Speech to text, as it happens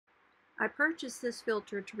I purchased this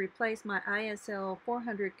filter to replace my ISL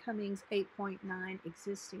 400 Cummings 8.9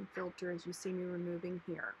 existing filter, as you see me removing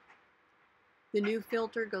here. The new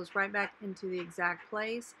filter goes right back into the exact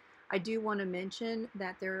place. I do want to mention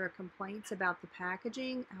that there are complaints about the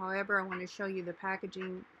packaging. However, I want to show you the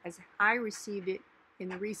packaging as I received it in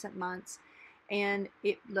the recent months, and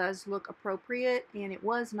it does look appropriate, and it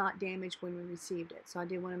was not damaged when we received it. So I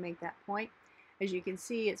did want to make that point. As you can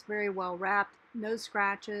see, it's very well wrapped, no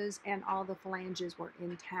scratches, and all the flanges were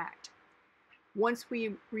intact. Once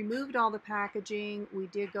we removed all the packaging, we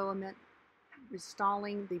did go about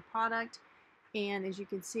installing the product, and as you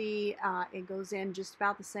can see, it goes in just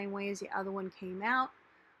about the same way as the other one came out.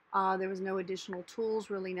 There was no additional tools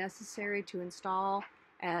really necessary to install,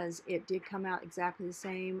 as it did come out exactly the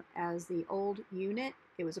same as the old unit.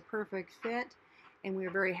 It was a perfect fit, and we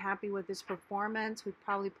were very happy with this performance. We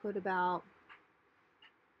probably put about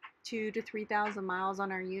 2,000 to 3,000 miles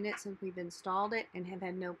on our unit since we've installed it and have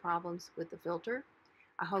had no problems with the filter.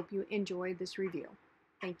 I hope you enjoyed this review.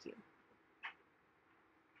 Thank you.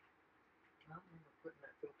 I remember putting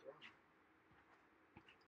that filter on.